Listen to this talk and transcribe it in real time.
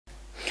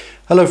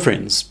Hello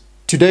friends,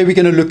 today we're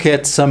going to look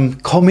at some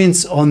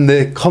comments on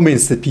the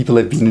comments that people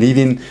have been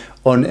leaving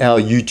on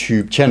our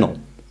YouTube channel.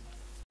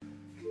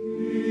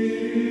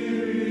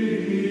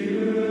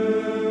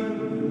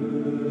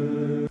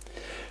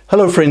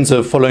 Hello friends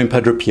of Following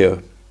Padre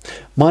Pio.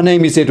 My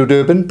name is Edward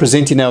Urban,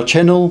 presenting our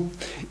channel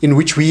in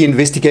which we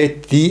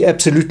investigate the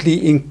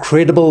absolutely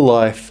incredible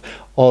life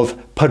of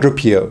Padre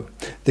Pio,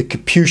 the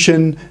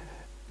Capuchin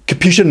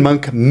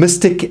monk,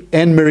 mystic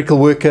and miracle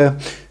worker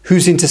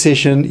whose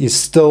intercession is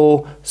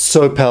still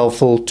so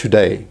powerful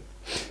today.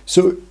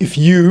 So if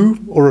you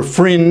or a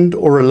friend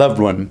or a loved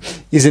one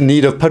is in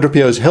need of Padre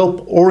Pio's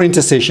help or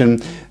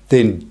intercession,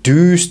 then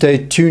do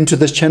stay tuned to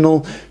this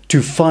channel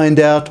to find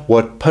out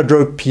what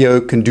Padre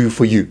Pio can do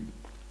for you.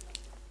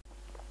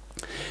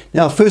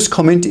 Now, our first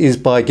comment is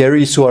by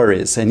Gary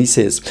Suarez, and he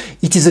says,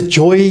 "It is a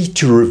joy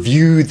to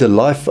review the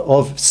life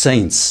of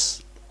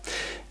saints."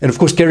 And of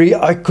course, Gary,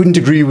 I couldn't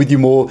agree with you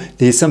more.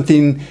 There's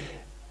something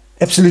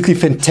absolutely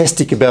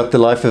fantastic about the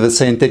life of a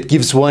saint that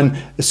gives one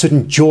a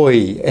certain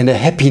joy and a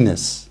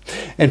happiness.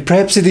 And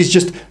perhaps it is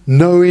just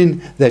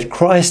knowing that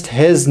Christ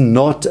has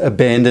not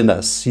abandoned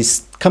us.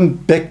 He's come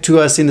back to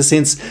us in a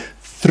sense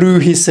through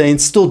his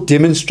saints, still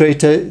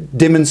demonstrating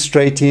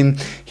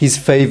his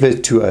favor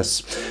to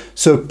us.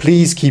 So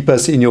please keep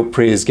us in your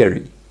prayers,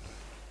 Gary.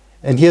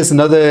 And here's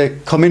another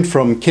comment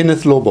from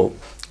Kenneth,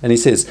 and he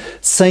says,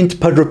 "Saint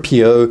Padre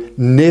Pio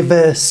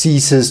never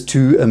ceases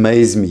to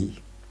amaze me."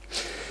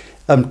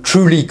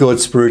 Truly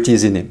God's Spirit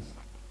is in him.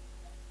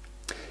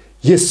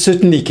 Yes,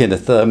 certainly,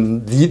 Kenneth.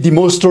 The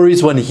more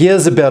stories one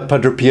hears about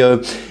Padre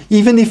Pio,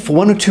 even if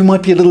one or two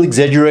might be a little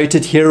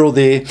exaggerated here or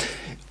there,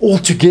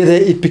 altogether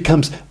it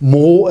becomes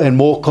more and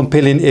more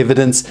compelling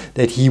evidence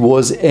that he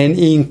was an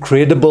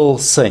incredible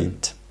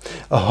saint,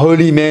 a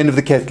holy man of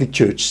the Catholic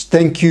Church.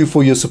 Thank you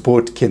for your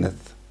support,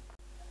 Kenneth.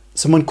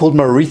 Someone called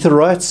Maritha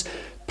writes,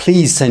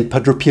 "Please, Saint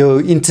Padre Pio,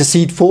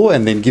 intercede for,"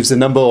 and then gives a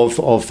number of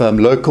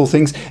local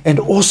things, and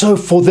also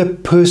for the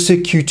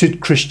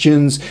persecuted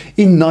Christians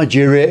in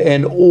Nigeria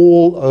and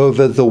all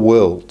over the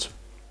world.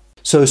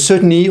 So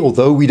certainly,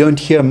 although we don't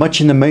hear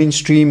much in the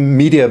mainstream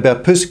media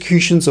about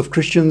persecutions of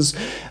Christians,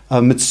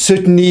 it's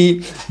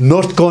certainly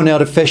not gone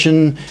out of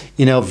fashion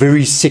in our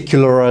very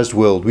secularized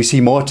world. We see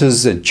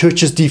martyrs and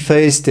churches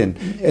defaced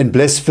and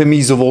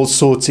blasphemies of all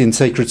sorts in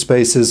sacred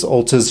spaces,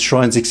 altars,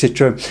 shrines,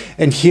 etc.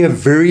 and hear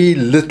very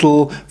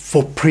little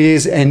for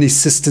prayers and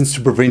assistance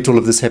to prevent all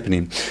of this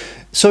happening.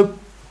 So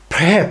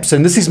perhaps,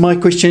 and this is my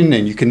question,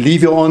 and you can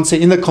leave your answer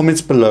in the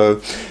comments below,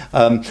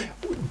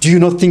 do you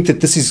not think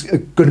that this is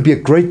going to be a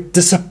great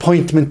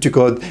disappointment to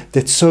God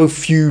that so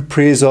few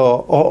prayers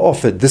are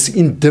offered? This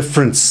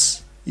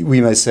indifference, we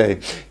may say.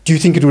 Do you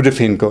think it would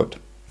offend God?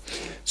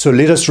 So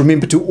let us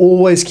remember to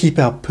always keep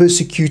our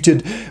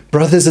persecuted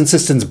brothers and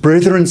sisters,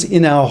 brethren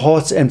in our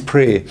hearts and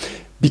prayer,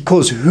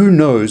 because who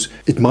knows,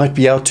 it might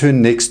be our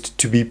turn next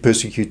to be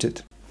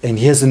persecuted. And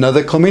here's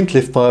another comment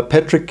left by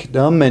Patrick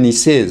Dam, and he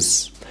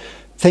says,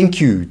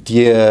 "Thank you,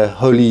 dear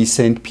Holy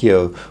Saint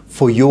Pio,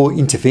 for your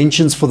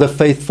interventions for the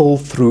faithful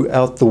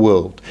throughout the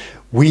world.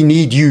 We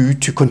need you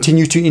to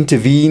continue to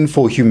intervene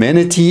for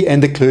humanity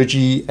and the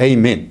clergy.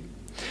 Amen."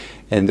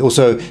 And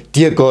also,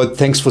 "Dear God,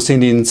 thanks for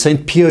sending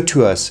Saint Pio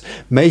to us.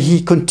 May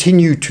he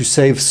continue to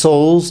save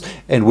souls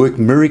and work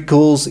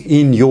miracles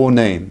in your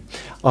name.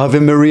 Ave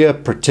Maria,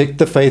 protect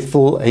the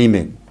faithful.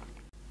 Amen."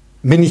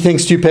 Many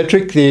thanks to you,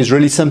 Patrick. There's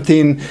really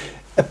something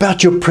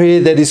about your prayer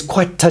that is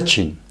quite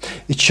touching.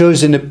 It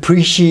shows an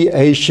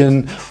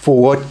appreciation for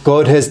what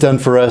God has done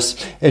for us,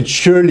 and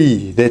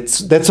surely that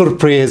sort of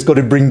prayer has got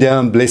to bring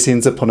down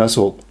blessings upon us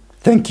all.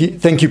 Thank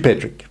you,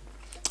 Patrick.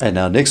 And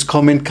our next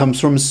comment comes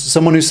from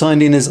someone who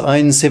signed in as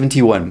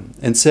IN71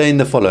 and saying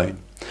the following: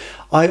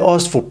 "I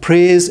asked for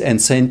prayers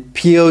and Saint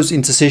Pio's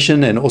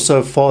intercession and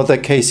also Father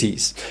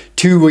Casey's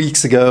 2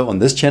 weeks ago on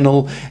this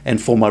channel, and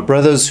for my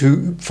brother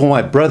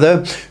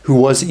who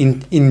was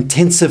in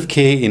intensive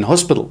care in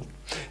hospital.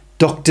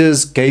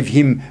 Doctors gave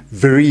him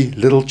very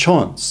little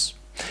chance.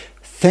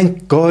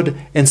 Thank God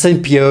and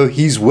Saint Pio,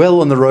 he's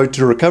well on the road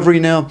to recovery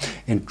now,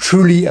 and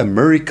truly a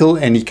miracle,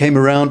 and he came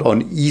around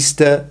on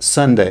Easter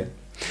Sunday.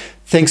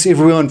 Thanks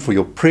everyone for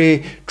your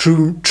prayer.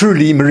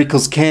 Truly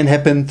miracles can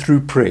happen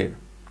through prayer."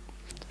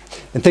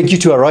 And thank you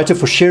to our writer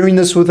for sharing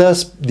this with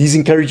us, these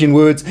encouraging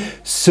words.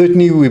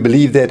 Certainly we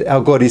believe that our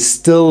God is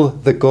still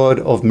the God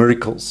of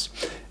miracles.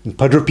 And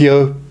Padre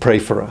Pio, pray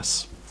for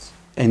us.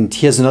 And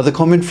here's another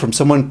comment from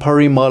someone,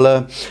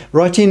 Parimala,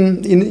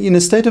 writing in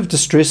a state of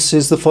distress,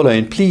 says the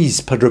following: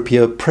 "Please, Padre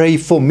Pio, pray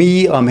for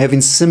me. I'm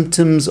having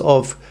symptoms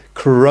of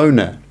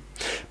corona.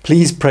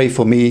 Please pray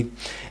for me."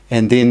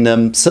 And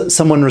then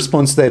someone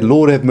responds to that: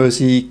 "Lord have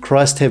mercy,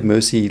 Christ have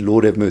mercy,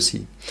 Lord have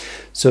mercy."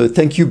 So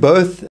thank you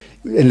both,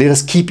 and let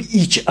us keep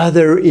each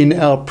other in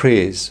our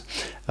prayers.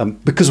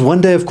 Because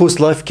one day, of course,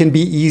 life can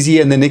be easy,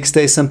 and the next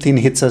day something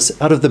hits us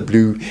out of the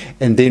blue,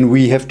 and then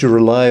we have to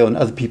rely on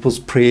other people's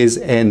prayers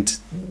and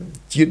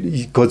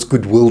God's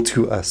goodwill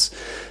to us.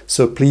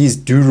 So please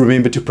do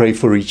remember to pray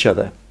for each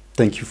other.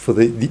 Thank you for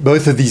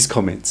both of these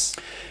comments.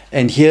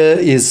 And here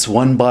is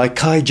one by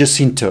Kai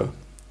Jacinto.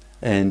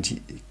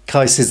 And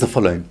Kai says the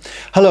following: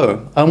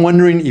 "Hello, I'm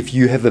wondering if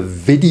you have a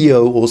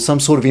video or some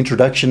sort of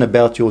introduction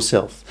about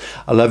yourself.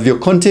 I love your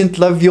content,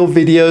 love your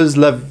videos,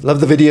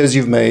 love the videos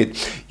you've made.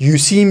 You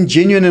seem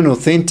genuine and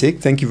authentic.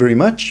 Thank you very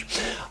much.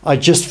 I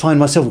just find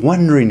myself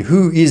wondering,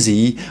 who is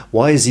he?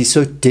 Why is he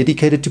so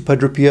dedicated to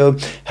Padre Pio?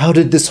 How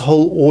did this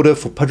whole order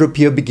for Padre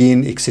Pio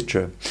begin,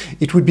 etc.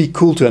 It would be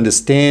cool to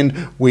understand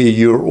where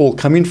you're all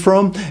coming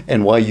from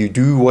and why you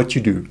do what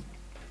you do."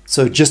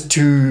 So just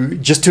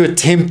to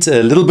attempt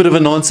a little bit of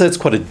an answer, it's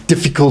quite a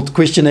difficult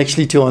question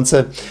actually to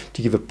answer,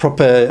 to give a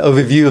proper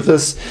overview of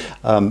this.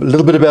 A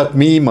little bit about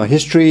me, my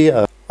history.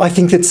 I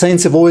think that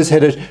saints have always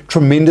had a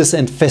tremendous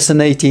and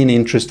fascinating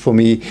interest for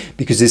me,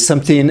 because there's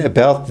something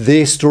about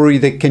their story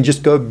that can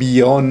just go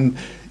beyond,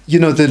 you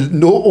know,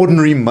 the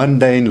ordinary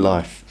mundane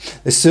life.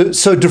 They're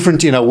so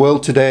different in our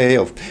world today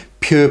of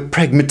pure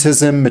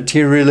pragmatism,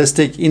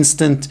 materialistic,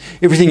 instant,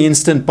 everything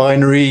instant,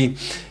 binary.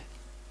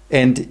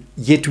 And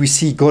yet we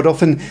see God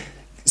often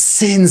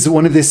sends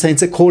one of their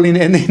saints a calling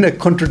and then a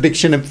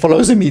contradiction and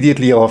follows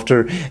immediately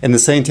after. And the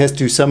saint has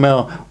to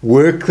somehow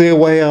work their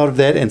way out of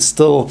that and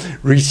still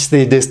reach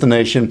their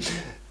destination.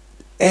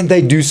 And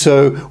they do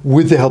so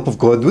with the help of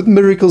God, with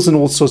miracles and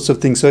all sorts of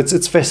things. So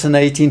it's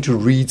fascinating to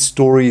read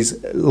stories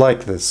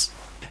like this.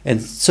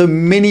 And so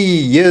many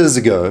years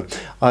ago,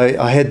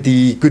 I had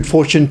the good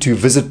fortune to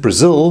visit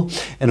Brazil,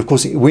 and of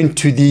course went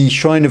to the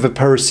shrine of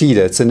Aparecida.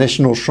 It's a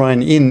national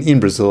shrine in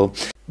Brazil.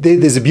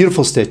 There's a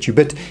beautiful statue,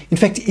 but in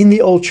fact in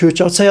the old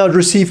church, I'd say I'd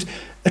received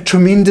a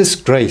tremendous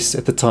grace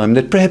at the time,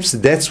 that perhaps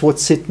that's what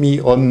set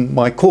me on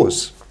my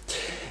course.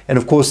 And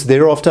of course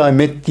thereafter I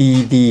met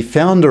the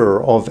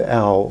founder of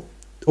our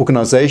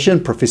organization,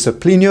 Professor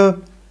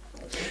Plinio,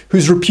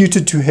 who's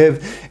reputed to have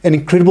an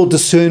incredible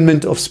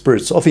discernment of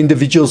spirits, of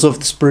individuals, of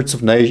the spirits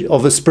of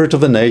the spirit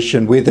of a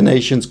nation, where the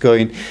nation's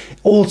going,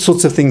 all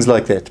sorts of things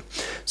like that.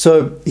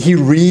 So he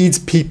reads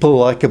people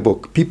like a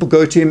book. People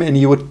go to him and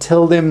he would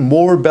tell them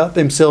more about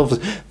themselves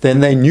than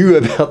they knew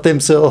about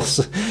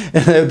themselves,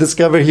 and they would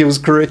discover he was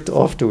correct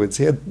afterwards.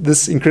 He had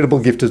this incredible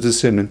gift of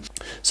discernment.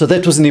 So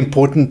that was an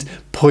important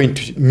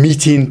point,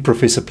 meeting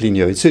Professor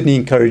Plinio. It certainly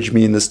encouraged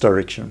me in this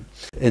direction.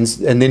 And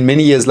then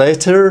many years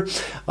later,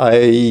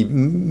 I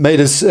made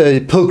a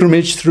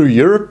pilgrimage through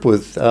Europe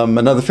with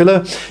another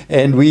fellow,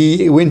 and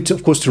we went,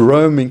 of course, to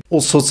Rome, and all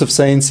sorts of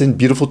saints and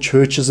beautiful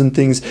churches and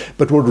things.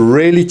 But what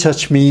really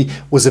touched me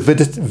was a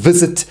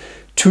visit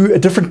to a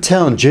different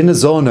town,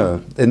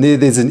 Genazzano. And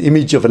there's an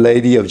image of a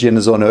lady of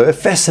Genazzano, a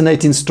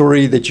fascinating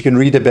story that you can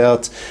read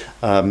about.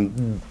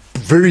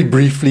 Very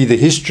briefly, the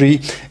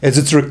history as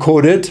it's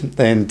recorded,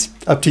 and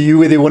up to you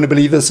whether you want to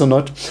believe this or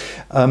not.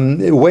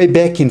 Way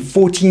back in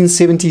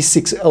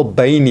 1476,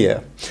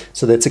 Albania,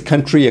 so that's a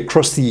country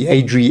across the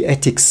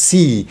Adriatic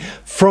Sea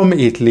from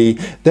Italy,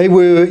 they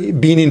were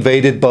being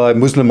invaded by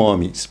Muslim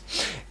armies.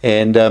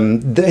 And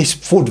they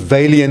fought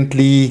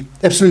valiantly,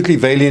 absolutely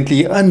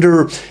valiantly,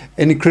 under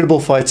an incredible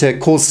fighter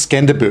called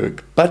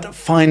Skanderberg. But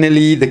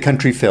finally the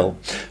country fell.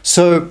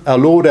 So our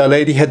Lord, Our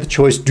Lady had the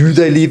choice. Do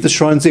they leave the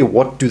shrines there?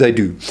 What do they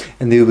do?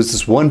 And there was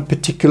this one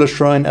particular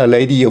shrine, Our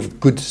Lady of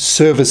Good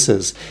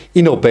Services,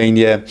 in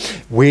Albania,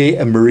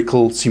 where a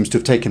miracle seems to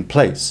have taken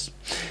place.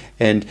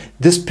 And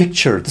this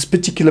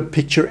particular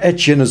picture at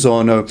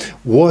Genazzano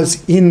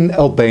was in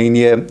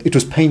Albania. It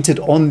was painted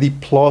on the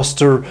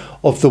plaster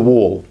of the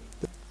wall.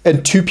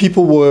 And two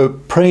people were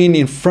praying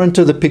in front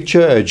of the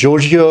picture,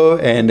 Giorgio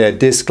and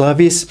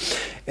Desclavis,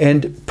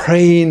 and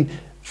praying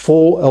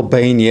for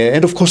Albania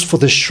and of course for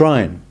the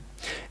shrine.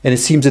 And it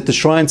seems that the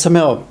shrine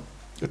somehow,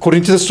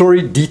 according to the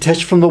story,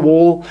 detached from the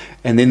wall,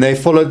 and then they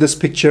followed this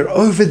picture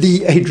over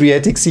the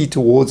Adriatic Sea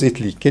towards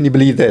Italy. Can you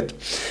believe that?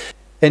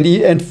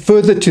 And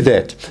further to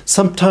that,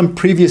 sometime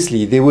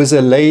previously there was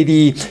a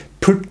lady,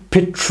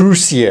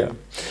 Petrusia.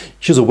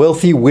 She was a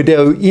wealthy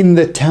widow in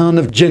the town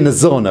of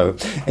Genazzano,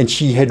 and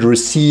she had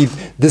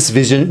received this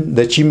vision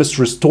that she must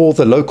restore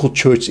the local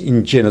church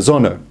in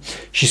Genazzano.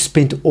 She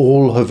spent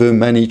all of her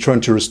money trying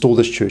to restore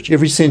this church.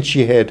 Every cent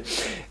she had,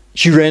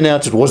 she ran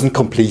out, it wasn't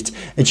complete,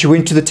 and she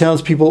went to the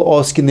townspeople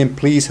asking them,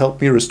 please help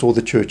me restore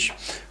the church.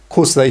 Of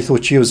course, they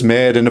thought she was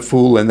mad and a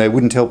fool, and they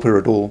wouldn't help her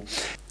at all.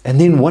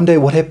 And then one day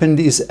what happened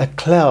is a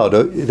cloud,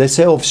 they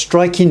say, of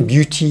striking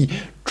beauty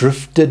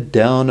drifted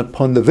down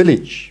upon the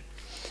village.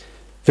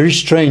 Very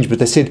strange, but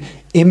they said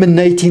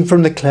emanating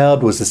from the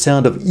cloud was the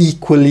sound of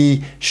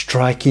equally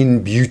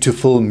striking,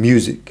 beautiful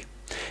music.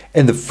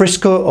 And the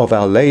fresco of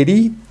Our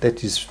Lady,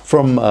 that is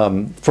from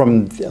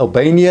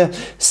Albania,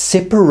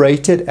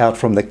 separated out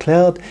from the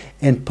cloud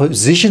and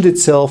positioned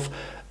itself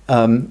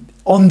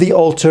on the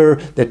altar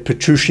that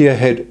Petrusia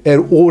had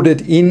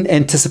ordered in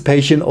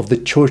anticipation of the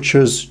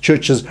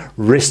church's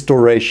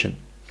restoration.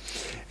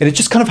 And it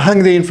just kind of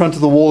hung there in front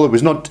of the wall. It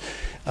was not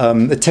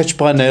attached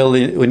by a nail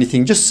or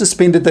anything, just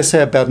suspended, they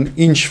say, about an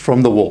inch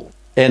from the wall.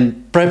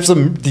 And perhaps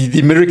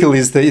the miracle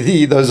is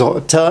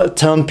those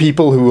town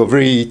people who were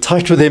very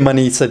tight with their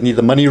money, suddenly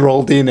the money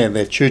rolled in and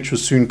their church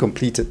was soon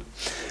completed.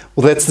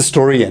 Well, that's the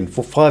story, and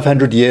for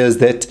 500 years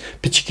that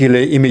particular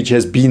image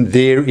has been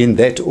there in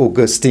that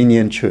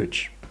Augustinian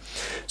church.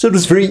 So it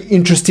was very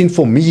interesting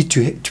for me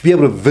to be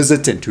able to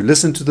visit and to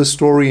listen to the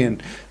story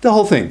and the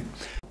whole thing.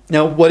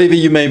 Now, whatever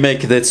you may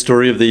make of that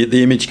story of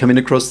the image coming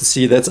across the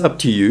sea, that's up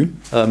to you.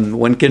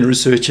 One can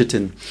research it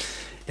and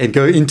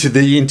go into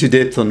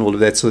depth on all of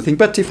that sort of thing.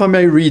 But if I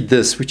may read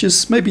this, which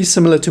is maybe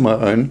similar to my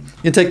own,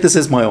 you can take this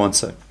as my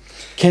answer.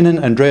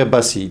 Canon Andrea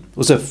Bassi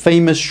was a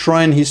famous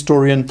shrine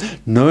historian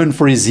known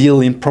for his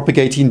zeal in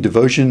propagating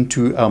devotion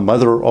to our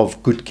Mother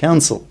of Good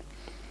Counsel.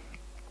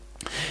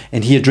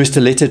 And he addressed a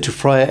letter to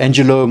Friar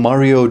Angelo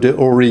Mario de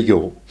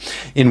Origo,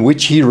 in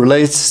which he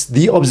relates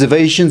the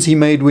observations he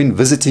made when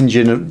visiting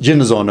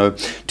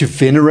Genazzano to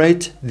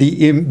venerate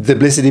the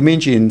Blessed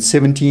Image in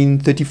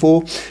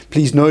 1734.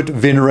 Please note,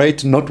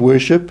 venerate, not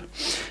worship.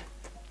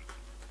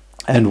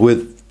 And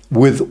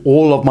with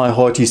all of my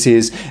heart, he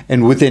says,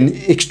 and with an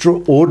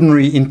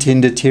extraordinary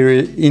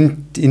interior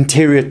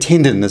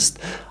tenderness,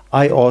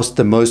 I asked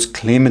the most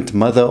clement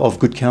Mother of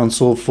Good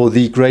Counsel for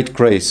the great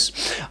grace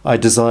I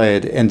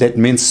desired, and that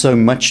meant so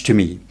much to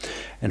me.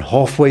 And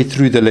halfway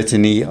through the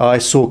litany, I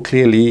saw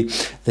clearly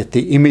that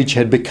the image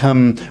had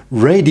become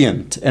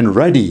radiant and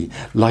ruddy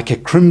like a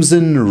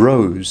crimson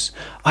rose.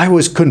 I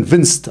was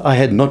convinced I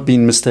had not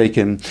been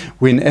mistaken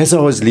when, as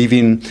I was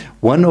leaving,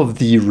 one of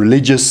the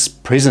religious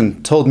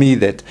present told me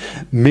that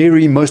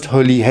Mary Most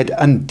Holy had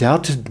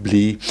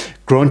undoubtedly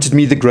granted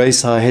me the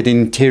grace I had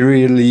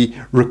interiorly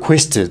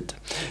requested,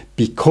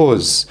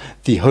 because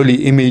the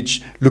holy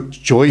image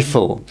looked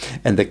joyful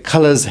and the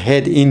colors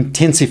had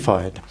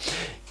intensified.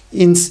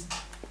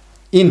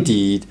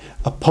 Indeed,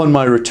 upon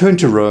my return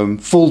to Rome,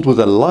 filled with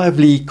a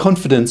lively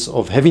confidence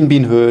of having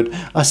been heard,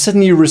 I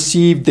suddenly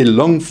received the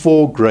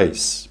longed-for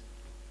grace.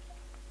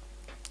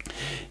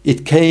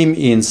 It came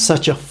in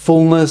such a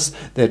fullness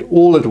that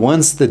all at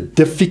once the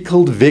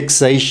difficult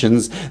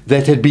vexations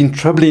that had been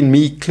troubling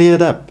me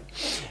cleared up,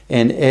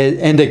 and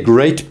a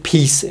great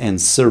peace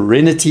and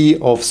serenity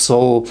of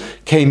soul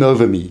came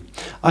over me.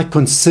 I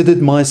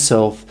considered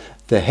myself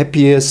the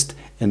happiest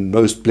and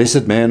most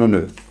blessed man on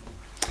earth.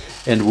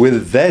 And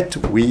with that,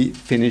 we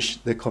finish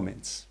the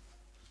comments.